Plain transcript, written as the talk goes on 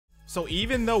So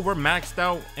even though we're maxed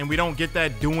out and we don't get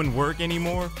that doing work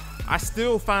anymore, I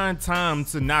still find time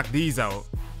to knock these out.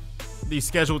 These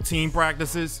scheduled team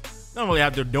practices, don't really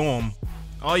have to do them.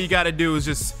 All you gotta do is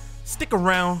just stick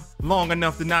around long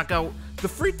enough to knock out the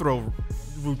free throw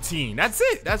routine. That's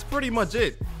it. That's pretty much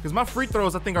it. Because my free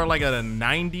throws, I think, are like at a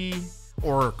 90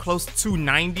 or close to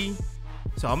 90.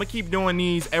 So I'm gonna keep doing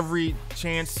these every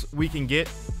chance we can get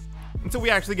until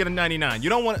we actually get a 99. You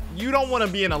don't want to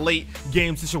be in a late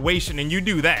game situation and you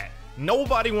do that.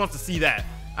 Nobody wants to see that.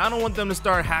 I don't want them to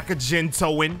start hacking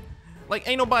Gentoing. Like,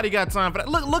 ain't nobody got time for that.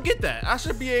 Look at that. I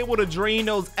should be able to drain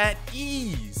those at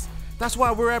ease. That's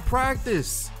why we're at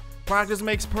practice. Practice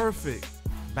makes perfect.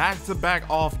 Back-to-back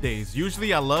off days.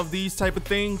 Usually I love these type of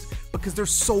things because there's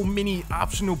so many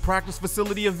optional practice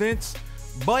facility events.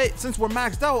 But since we're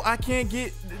maxed out, I can't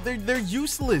get, they're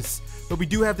useless. But we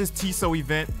do have this TSO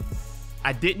event.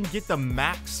 I didn't get the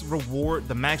max reward.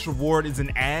 The max reward is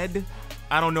an ad.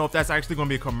 I don't know if that's actually gonna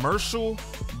be a commercial,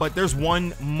 but there's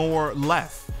one more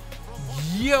left.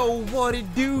 Yo, what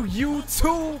it do,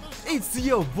 YouTube? It's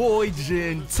your boy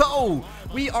Gento.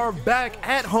 We are back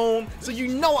at home, so you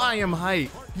know I am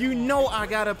hyped. You know I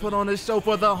gotta put on a show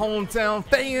for the hometown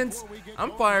fans.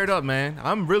 I'm fired up, man.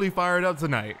 I'm really fired up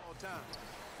tonight.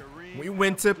 We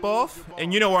win tip off,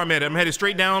 and you know where I'm headed. I'm headed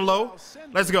straight down low.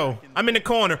 Let's go. I'm in the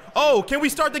corner. Oh, can we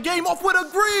start the game off with a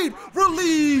green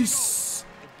release?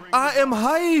 I am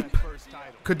hype.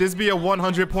 Could this be a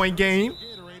 100-point game?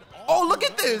 Oh, look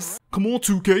at this. Come on,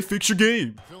 2K, fix your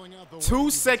game. 2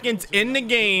 seconds in the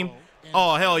game.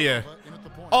 Oh, hell yeah.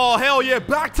 Oh, hell yeah.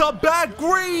 Back-to-back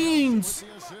greens.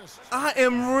 I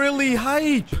am really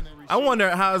hype. I wonder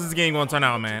how this game gonna turn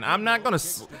out, man. I'm not gonna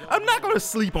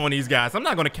sleep on these guys. I'm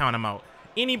not gonna count them out.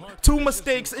 Any 2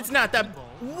 mistakes, it's not that.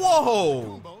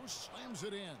 Whoa.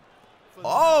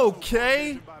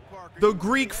 Okay. The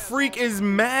Greek freak is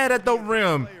mad at the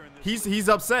rim. He's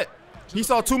upset. He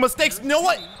saw 2 mistakes. You know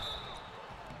what?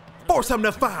 Force him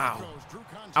to foul.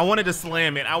 I wanted to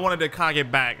slam it. I wanted to cock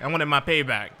it back. I wanted my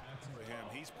payback.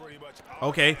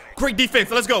 Okay, great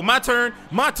defense. Let's go. My turn.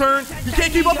 My turn. You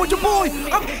can't keep up with your boy.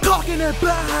 I'm cocking it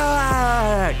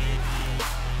back.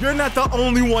 You're not the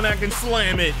only one that can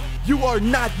slam it. You are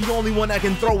not the only one that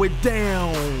can throw it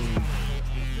down.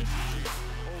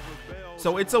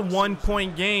 So it's a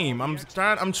 1-point game. I'm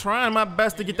trying my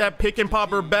best to get that pick and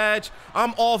popper badge.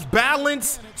 I'm off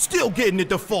balance, still getting it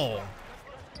to fall.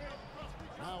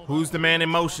 Who's the man in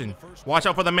motion? Watch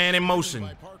out for the man in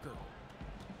motion.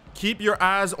 Keep your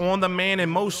eyes on the man in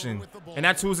motion. And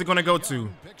that's who's it gonna go to.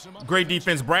 Great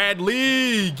defense,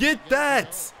 Bradley. Get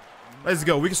that. Let's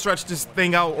go. We can stretch this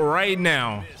thing out right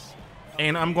now.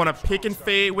 And I'm gonna pick and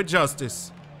fade with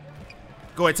Justice.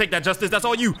 Go ahead, take that, Justice. That's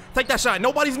all you. Take that shot.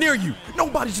 Nobody's near you.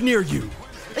 Nobody's near you.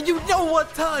 And you know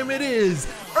what time it is.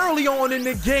 Early on in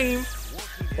the game.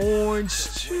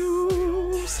 Orange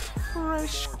juice.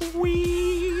 Fresh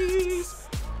squeeze.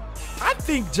 I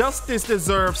think Justice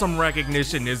deserves some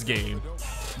recognition this game.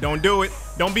 Don't do it.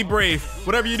 Don't be brave.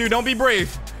 Whatever you do, don't be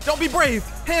brave. Don't be brave.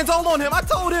 Hands all on him. I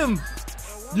told him.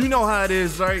 You know how it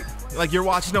is, right? Like you're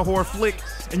watching a horror flick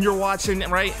and you're watching,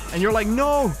 right? And you're like,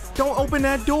 no, don't open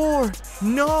that door.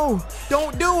 No,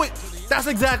 don't do it. That's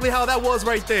exactly how that was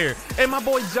right there. And my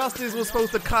boy Justice was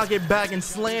supposed to cock it back and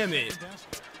slam it.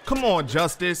 Come on,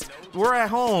 Justice. We're at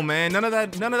home, man. None of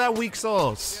that weak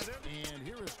sauce.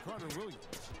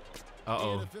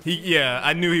 Uh-oh. Yeah,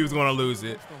 I knew he was gonna lose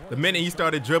it. The minute he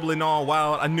started dribbling all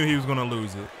wild, I knew he was gonna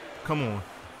lose it. Come on.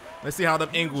 Let's see how the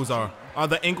ankles are. Are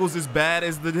the ankles as bad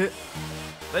as the...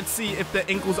 Let's see if the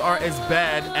ankles are as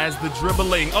bad as the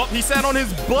dribbling. Oh, he sat on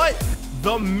his butt.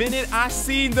 The minute I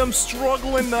seen them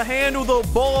struggling to handle the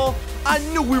ball, I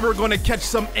knew we were gonna catch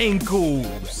some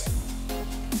ankles.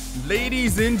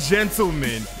 Ladies and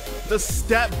gentlemen, the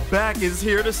step back is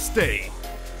here to stay.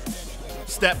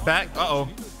 Step back. Uh-oh.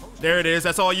 There it is.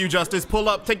 That's all you, Justice. Pull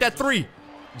up. Take that 3.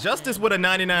 Justice with a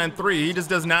 99-3. He just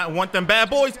does not want them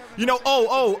bad boys. You know,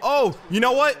 oh. You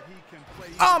know what?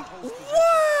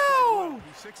 Wow!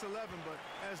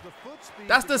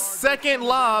 That's the second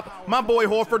lob my boy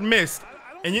Horford missed.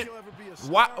 And you,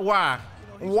 why?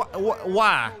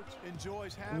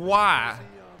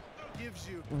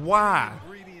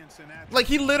 Like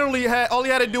he literally had, all he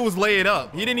had to do was lay it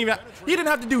up. He didn't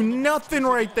have to do nothing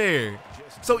right there.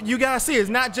 So you guys see, it's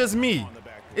not just me.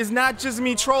 It's not just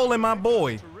me trolling my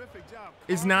boy.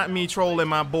 It's not me trolling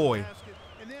my boy.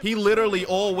 He literally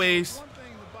always,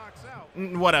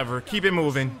 whatever, keep it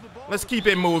moving. Let's keep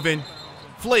it moving.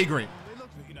 Flagrant.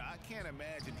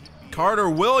 Carter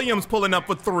Williams pulling up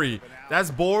for 3.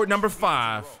 That's board number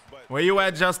 5. Where you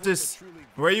at, Justice?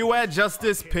 Where you at,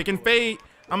 Justice? Pick and fade.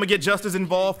 I'm gonna get Justice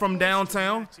involved from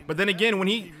downtown. But then again, when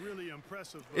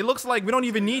it looks like we don't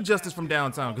even need Justice from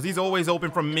downtown because he's always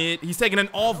open from mid. He's taking an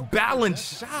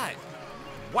off-balance shot.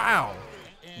 Wow.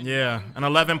 Yeah, an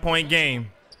 11-point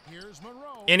game.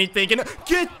 Anything can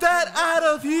get that out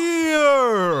of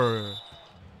here.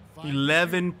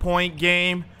 11-point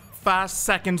game. 5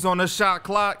 seconds on the shot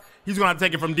clock. He's gonna have to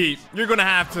take it from deep. You're gonna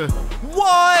have to.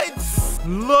 What?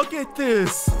 Look at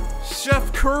this.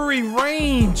 Chef Curry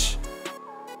range.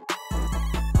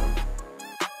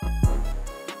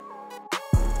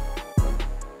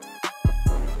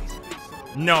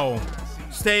 No.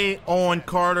 Stay on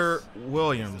Carter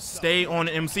Williams. Stay on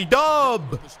MC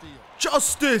Dub.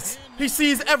 Justice. He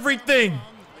sees everything.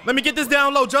 Let me get this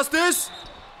down low, Justice.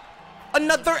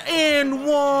 Another and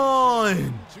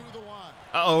one.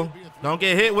 Uh-oh. Don't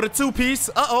get hit with a two-piece.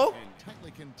 Uh-oh.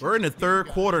 We're in the third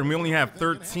quarter and we only have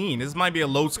 13. This might be a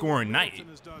low-scoring night.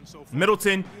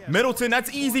 Middleton. Middleton,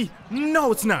 that's easy.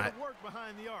 No, it's not.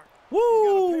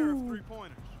 Woo.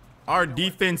 Our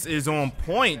defense is on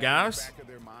point, guys.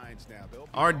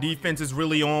 Our defense is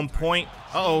really on point.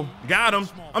 Uh-oh. Got him.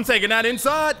 I'm taking that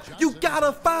inside. You got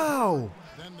a foul.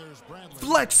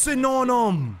 Flexing on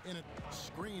him.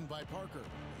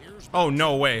 Oh,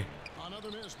 no way.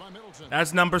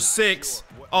 That's number 6.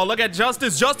 Oh, look at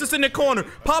Justice. Justice in the corner.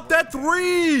 Pop that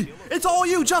 3. It's all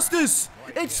you, Justice.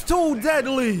 It's too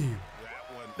deadly.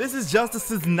 This is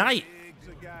Justice's night.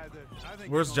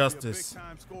 Where's Justice?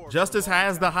 Justice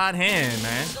has the hot hand,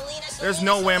 man. There's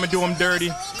no way I'm gonna do him dirty.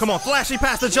 Come on, flashy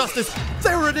pass to Justice.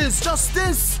 There it is,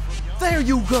 Justice. There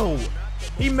you go.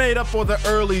 He made up for the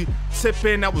early tip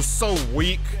in that was so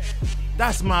weak.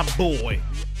 That's my boy.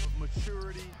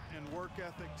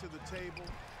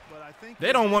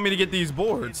 They don't want me to get these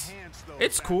boards.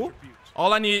 It's cool.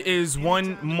 All I need is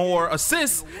one more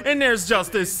assist, and there's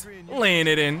Justice laying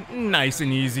it in nice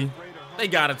and easy. They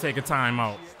gotta take a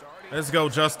timeout. Let's go,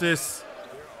 Justice.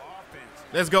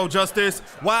 Let's go, Justice.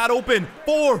 Wide open.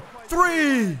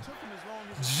 4-3.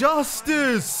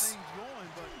 Justice.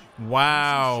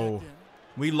 Wow.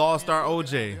 We lost our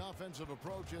OJ.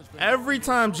 Every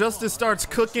time Justice starts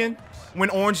cooking, when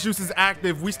Orange Juice is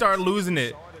active, we start losing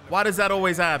it. Why does that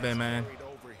always happen, man?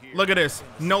 Look at this.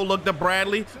 No look to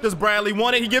Bradley. Does Bradley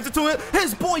want it? He gives it to it.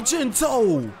 His boy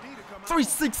Gento.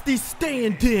 360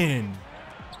 stand-in.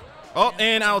 Oh,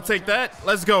 and I'll take that.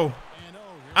 Let's go.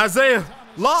 Isaiah,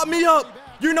 lock me up.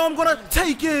 You know I'm going to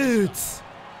take it.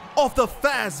 Off the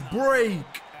fast break.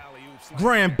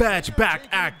 Grand Batch back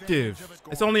active.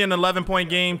 It's only an 11-point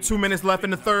game. 2 minutes left in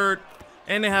the third.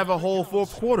 And they have a whole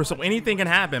fourth quarter. So anything can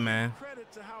happen, man.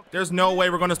 There's no way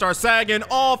we're going to start sagging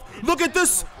off. Look at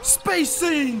this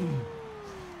spacing.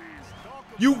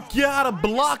 You got to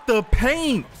block the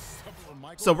paint.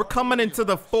 So we're coming into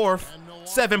the fourth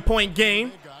 7-point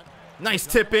game. Nice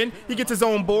tip in. He gets his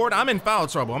own board. I'm in foul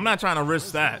trouble. I'm not trying to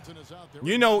risk that.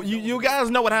 You know, you guys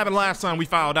know what happened last time we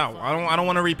fouled out. I don't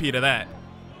want to repeat of that.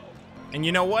 And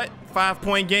you know what?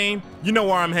 5-point game. You know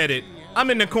where I'm headed.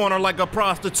 I'm in the corner like a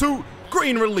prostitute.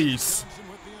 Green release.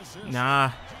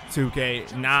 Nah,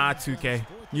 2K. Nah, 2K.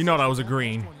 You know that was a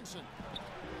green.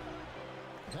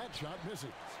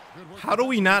 How do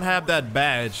we not have that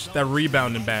badge, that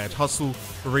rebounding badge, hustle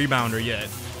rebounder yet?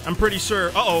 I'm pretty sure.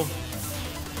 Uh-oh.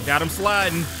 Got him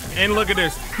sliding. And look at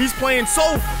this. He's playing so.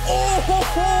 Oh, ho,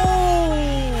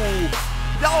 ho.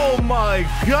 Oh my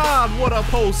God, what a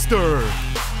poster.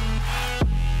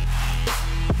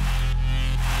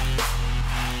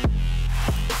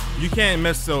 You can't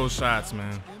miss those shots,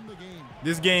 man.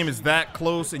 This game is that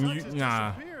close, and you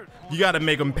gotta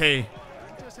make them pay.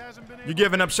 You're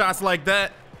giving up shots like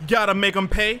that, you gotta make them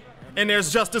pay. And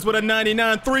there's Justice with a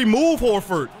 99-3. Move,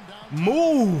 Horford.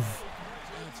 Move.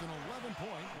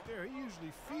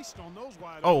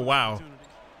 Oh, wow.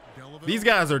 These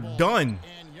guys are done.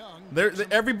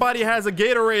 Everybody has a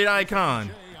Gatorade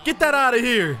icon. Get that out of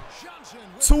here.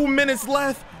 2 minutes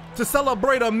left to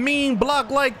celebrate a mean block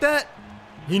like that.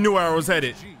 He knew where I was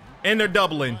headed. And they're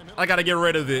doubling. I got to get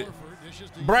rid of it.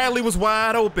 Bradley was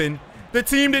wide open. The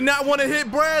team did not want to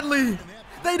hit Bradley.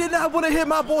 They did not want to hit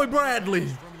my boy Bradley.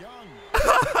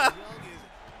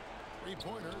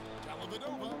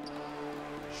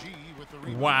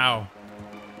 Wow.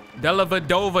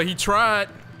 Dellavedova, he tried.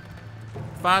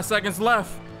 5 seconds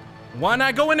left. Why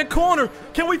not go in the corner?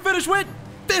 Can we finish with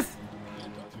 5th?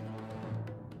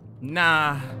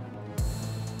 Nah.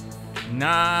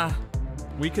 Nah.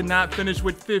 We could not finish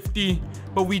with 50,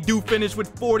 but we do finish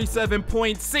with 47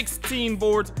 points, 16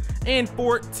 boards, and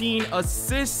 14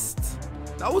 assists.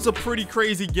 That was a pretty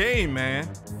crazy game, man.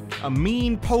 A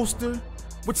mean poster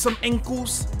with some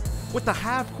ankles. with the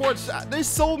half-court shot. There's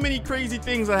so many crazy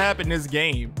things that happen in this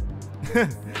game.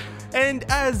 And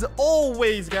as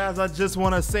always, guys, I just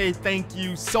want to say thank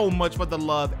you so much for the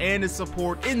love and the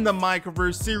support in the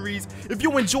MyCAREER series. If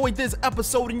you enjoyed this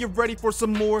episode and you're ready for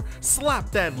some more,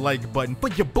 slap that like button for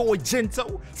your boy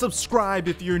Gento. Subscribe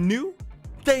if you're new.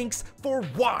 Thanks for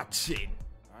watching.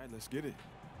 All right, let's get it.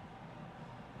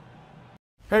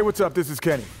 Hey, what's up? This is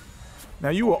Kenny.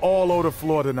 Now, you were all over the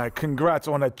floor tonight. Congrats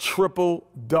on a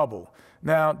triple-double.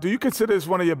 Now, do you consider this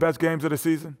one of your best games of the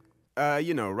season?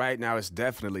 You know, right now it's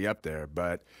definitely up there,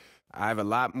 but I have a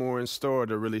lot more in store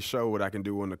to really show what I can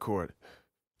do on the court.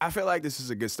 I feel like this is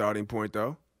a good starting point,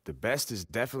 though. The best is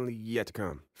definitely yet to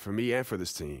come, for me and for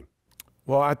this team.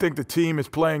 Well, I think the team is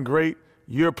playing great.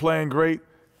 You're playing great.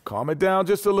 Calm it down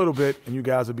just a little bit, and you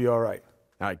guys will be all right.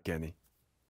 All right, Kenny.